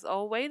realize,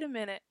 oh, wait a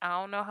minute, I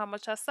don't know how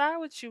much I side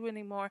with you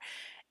anymore.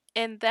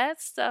 And that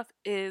stuff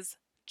is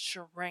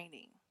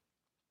draining.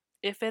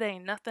 If it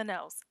ain't nothing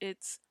else,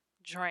 it's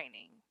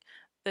draining.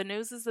 The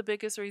news is the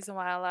biggest reason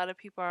why a lot of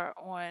people are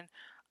on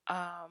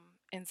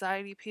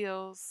anxiety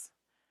pills.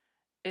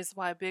 It's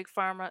why Big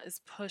Pharma is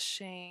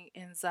pushing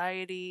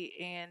anxiety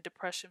and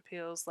depression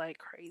pills like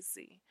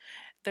crazy.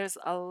 There's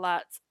a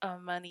lot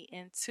of money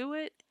into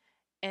it,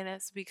 and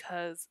it's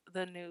because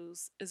the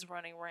news is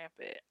running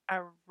rampant.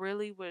 I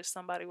really wish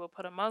somebody would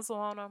put a muzzle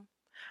on them.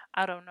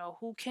 I don't know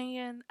who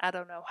can, I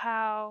don't know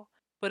how,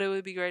 but it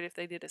would be great if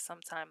they did it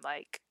sometime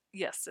like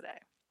yesterday.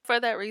 For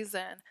that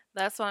reason,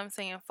 that's why I'm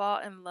saying fall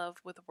in love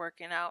with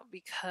working out,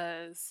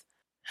 because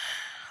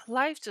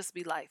life just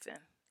be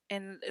lifing.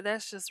 And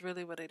that's just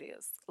really what it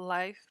is.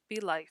 Life be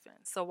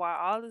lifing. So while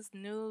all this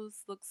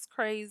news looks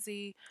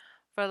crazy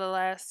for the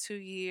last 2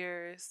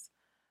 years,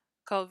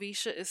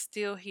 Kovisha is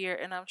still here,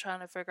 and I'm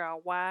trying to figure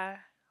out why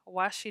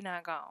she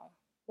not gone.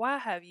 Why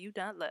have you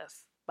not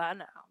left by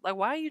now? Like,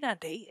 why are you not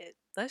dead?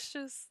 Let's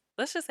just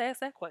ask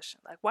that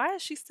question. Like, why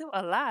is she still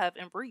alive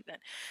and breathing?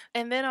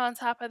 And then on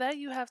top of that,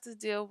 you have to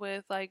deal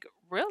with like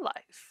real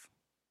life.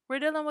 We're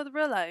dealing with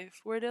real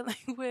life. We're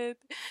dealing with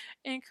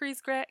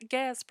increased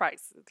gas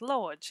prices.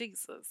 Lord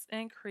Jesus,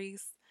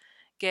 increased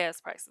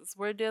gas prices.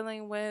 We're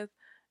dealing with,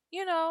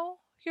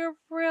 your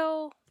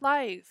real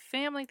life.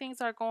 Family things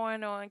are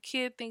going on,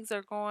 kid things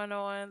are going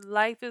on,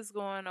 life is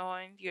going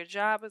on, your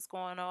job is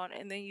going on,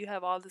 and then you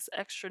have all this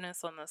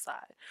extraness on the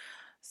side.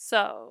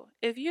 So,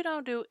 if you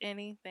don't do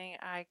anything,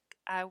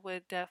 I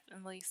would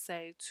definitely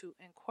say to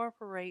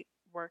incorporate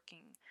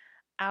working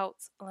out.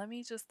 Let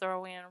me just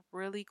throw in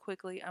really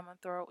quickly. I'm going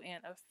to throw in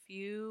a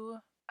few.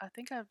 I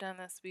think I've done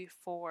this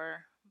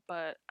before,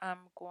 but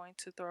I'm going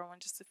to throw in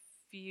just a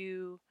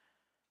few,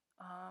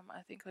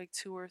 I think like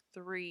 2 or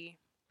 3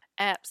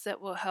 apps that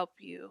will help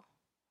you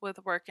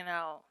with working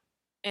out.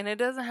 And it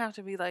doesn't have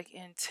to be like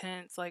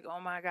intense, like,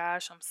 oh my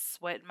gosh, I'm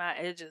sweating my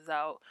edges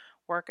out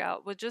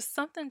workout, but just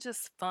something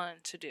just fun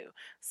to do.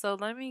 So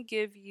let me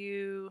give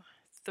you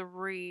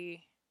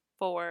three,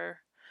 four,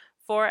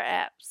 four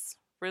apps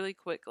really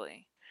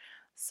quickly.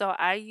 So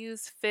I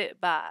use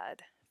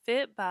Fitbod.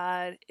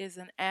 Fitbod is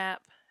an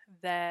app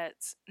that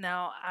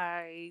now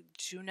I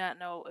do not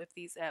know if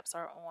these apps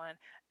are on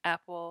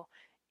Apple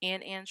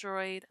and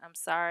Android. I'm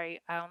sorry,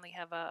 I only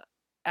have a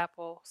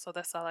Apple, so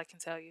that's all I can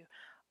tell you.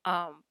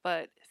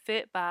 But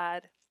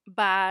Fitbod,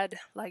 bod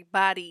like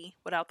body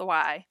without the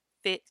Y,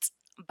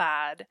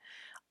 Fitbod,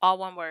 all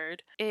one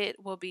word.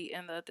 It will be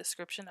in the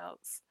description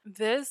notes.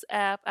 This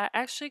app, I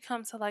actually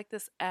come to like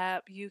this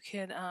app. You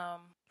can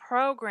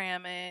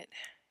program it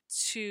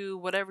to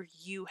whatever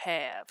you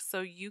have. So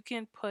you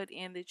can put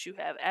in that you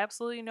have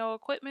absolutely no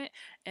equipment,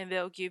 and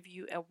they'll give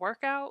you a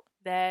workout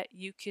that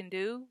you can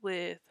do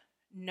with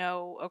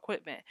no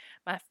equipment.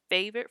 My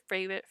favorite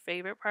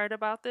part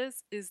about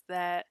this is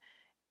that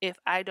if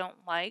I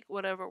don't like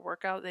whatever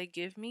workout they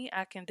give me,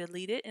 I can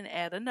delete it and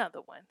add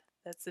another one.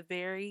 That's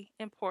very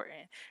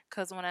important,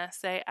 because when I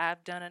say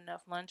I've done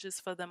enough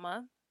lunges for the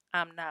month,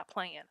 I'm not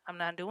playing. I'm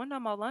not doing no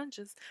more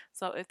lunges.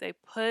 So if they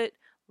put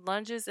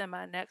lunges in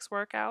my next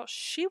workout,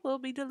 she will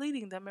be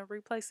deleting them and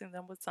replacing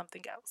them with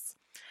something else.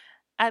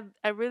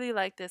 I really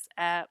like this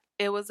app.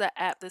 It was an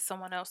app that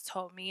someone else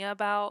told me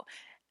about,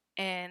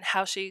 and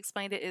how she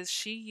explained it is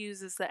she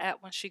uses the app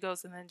when she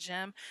goes in the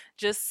gym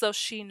just so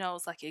she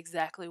knows like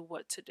exactly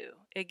what to do.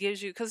 It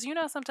gives you, because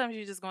sometimes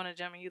you just go in the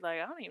gym and you're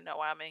like, I don't even know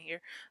why I'm in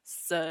here,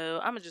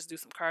 so I'm gonna just do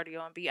some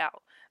cardio and be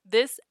out.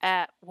 This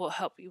app will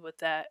help you with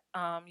that.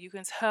 You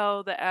can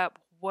tell the app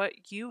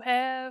what you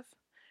have,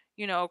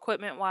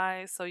 equipment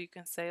wise, so you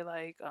can say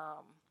like,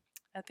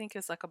 I think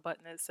it's like a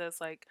button that says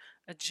like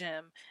a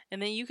gym,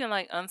 and then you can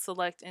like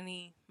unselect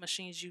any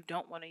machines you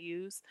don't want to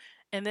use,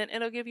 and then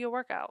it'll give you a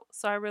workout.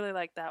 So I really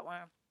like that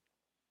one.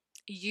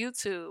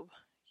 YouTube.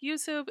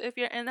 YouTube, if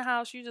you're in the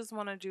house, you just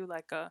want to do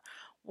like a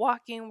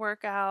walking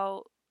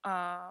workout,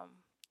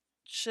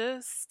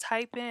 just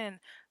type in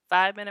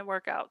 5-minute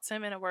workout,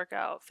 10-minute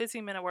workout,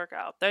 15-minute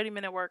workout,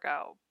 30-minute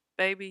workout.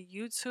 Baby,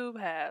 YouTube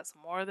has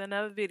more than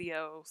enough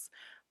videos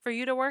for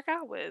you to work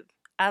out with.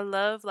 I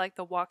love like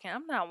the walking.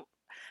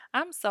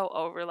 I'm so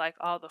over like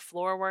all the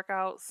floor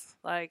workouts.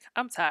 Like,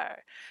 I'm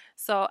tired.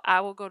 So I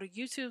will go to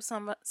YouTube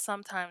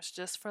sometimes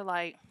just for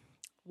like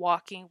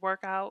walking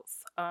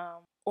workouts,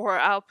 or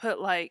I'll put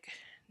like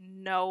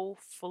no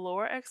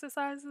floor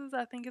exercises,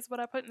 I think is what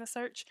I put in the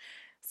search,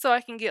 so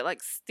I can get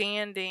like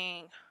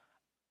standing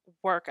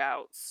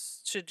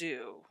workouts to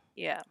do.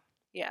 Yeah.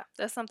 Yeah,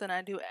 that's something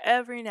I do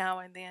every now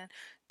and then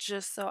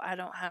just so I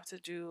don't have to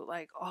do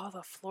like all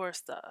the floor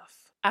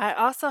stuff. I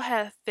also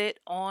have Fit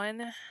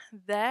On.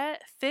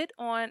 That Fit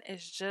On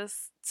is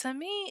just, to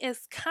me,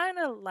 it's kind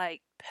of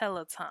like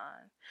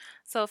Peloton.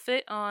 So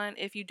Fit On,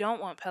 if you don't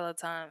want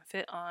Peloton,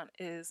 Fit On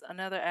is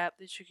another app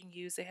that you can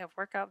use. They have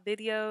workout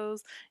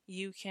videos.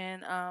 You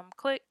can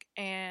click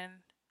and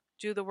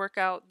do the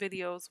workout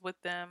videos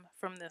with them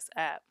from this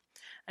app.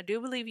 I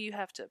do believe you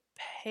have to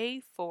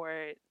pay for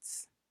it.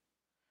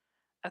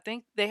 I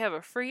think they have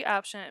a free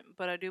option,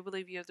 but I do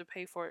believe you have to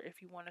pay for it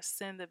if you want to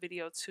send the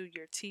video to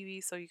your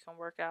TV so you can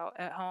work out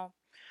at home.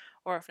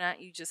 Or if not,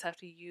 you just have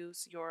to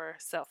use your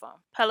cell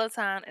phone.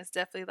 Peloton is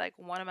definitely like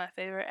one of my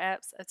favorite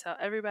apps. I tell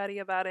everybody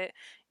about it.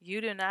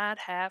 You do not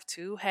have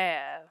to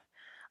have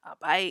a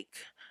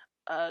bike,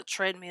 a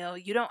treadmill.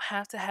 You don't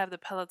have to have the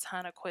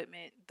Peloton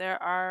equipment.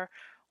 There are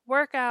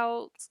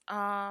workout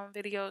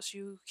videos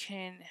you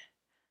can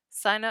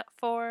sign up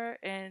for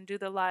and do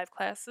the live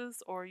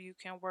classes, or you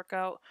can work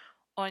out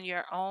on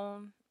your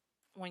own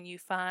when you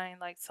find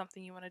like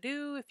something you want to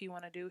do. If you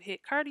want to do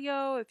hit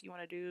cardio, if you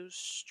want to do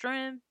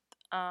strength,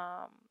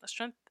 a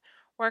strength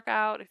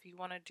workout, if you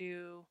want to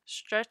do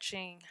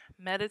stretching,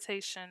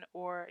 meditation,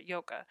 or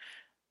yoga.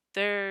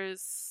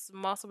 There's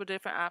multiple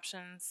different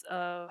options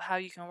of how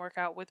you can work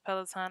out with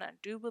Peloton. I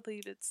do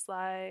believe it's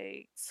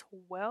like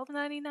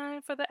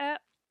 $12.99 for the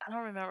app. I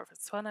don't remember if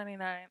it's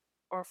 $12.99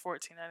 or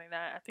 $14.99.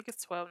 I think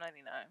it's $12.99.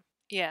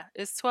 Yeah,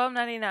 it's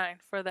 $12.99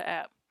 for the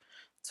app.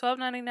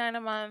 $12.99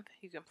 a month.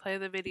 You can play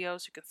the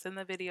videos. You can send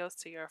the videos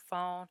to your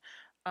phone.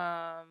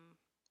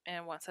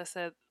 And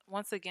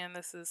once again,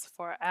 this is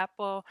for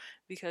Apple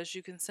because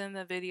you can send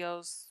the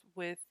videos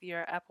with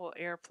your Apple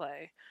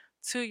AirPlay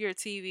to your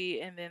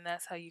TV, and then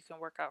that's how you can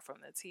work out from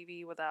the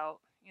TV without,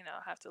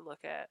 have to look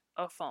at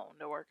a phone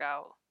to work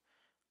out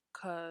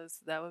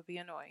because that would be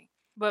annoying.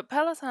 But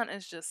Peloton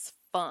is just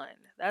fun.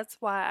 That's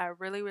why I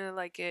really, really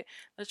like it.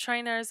 The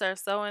trainers are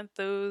so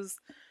enthused.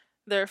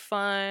 They're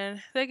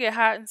fun. They get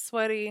hot and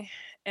sweaty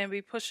and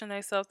be pushing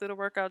themselves through the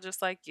workout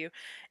just like you.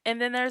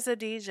 And then there's a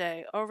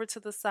DJ over to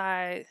the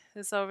side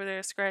that's over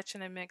there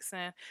scratching and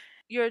mixing.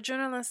 Your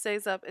adrenaline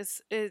stays up.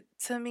 It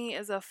to me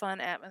is a fun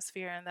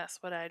atmosphere, and that's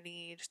what I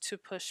need to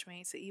push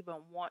me to even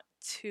want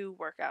to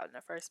work out in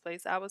the first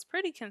place. I was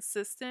pretty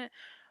consistent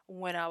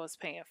when I was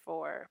paying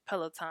for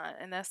Peloton,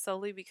 and that's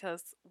solely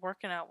because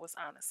working out was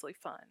honestly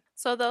fun.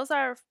 So those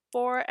are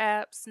 4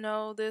 apps.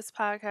 No, this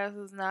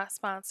podcast is not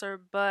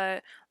sponsored,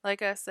 but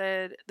like I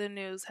said, the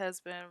news has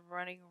been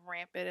running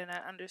rampant, and I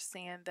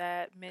understand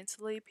that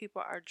mentally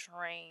people are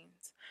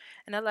drained.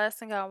 And the last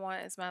thing I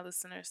want is my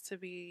listeners to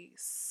be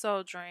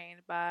so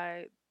drained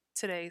by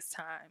today's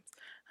times.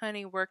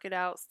 Honey, work it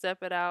out,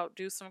 step it out,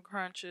 do some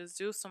crunches,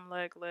 do some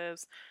leg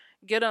lifts,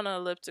 get on an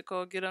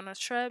elliptical, get on a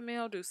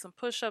treadmill, do some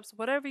push ups,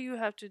 whatever you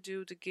have to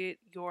do to get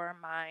your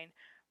mind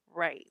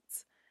right.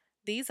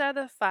 These are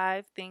the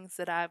 5 things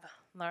that I've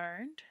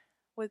learned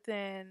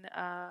within,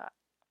 I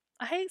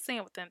hate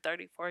saying within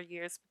 34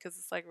 years because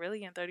it's like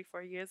really in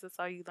 34 years, that's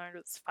all you learned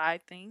was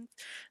 5 things.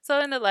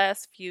 So in the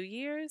last few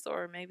years,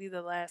 or maybe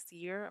the last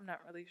year, I'm not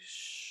really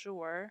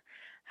sure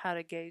how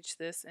to gauge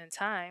this in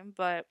time,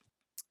 but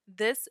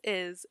this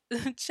is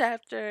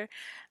chapter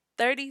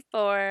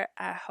 34.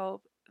 I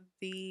hope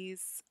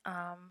these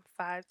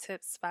 5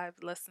 tips, 5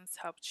 lessons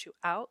helped you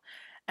out.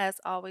 As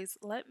always,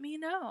 let me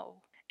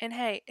know. And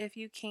hey, if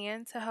you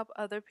can, to help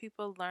other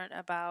people learn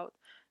about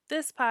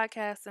this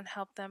podcast and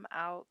help them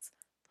out,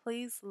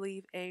 please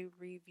leave a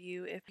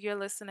review. If you're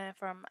listening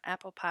from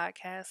Apple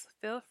Podcasts,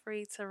 feel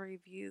free to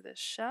review the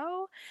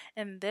show,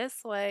 and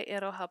this way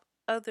it'll help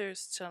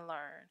others to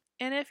learn.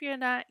 And if you're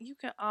not, you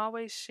can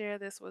always share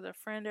this with a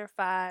friend or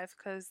 5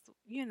 because,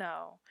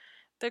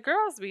 the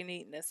girls be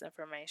needing this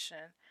information.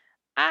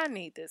 I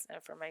need this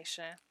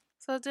information.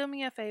 So do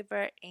me a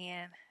favor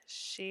and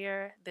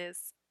share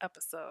this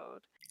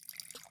episode.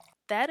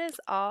 That is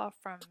all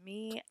from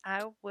me.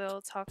 I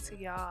will talk to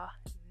y'all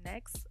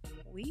next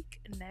week,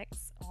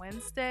 next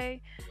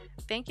Wednesday.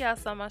 Thank y'all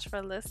so much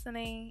for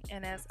listening.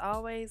 And as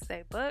always,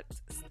 stay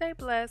booked, stay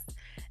blessed,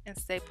 and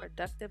stay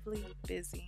productively busy.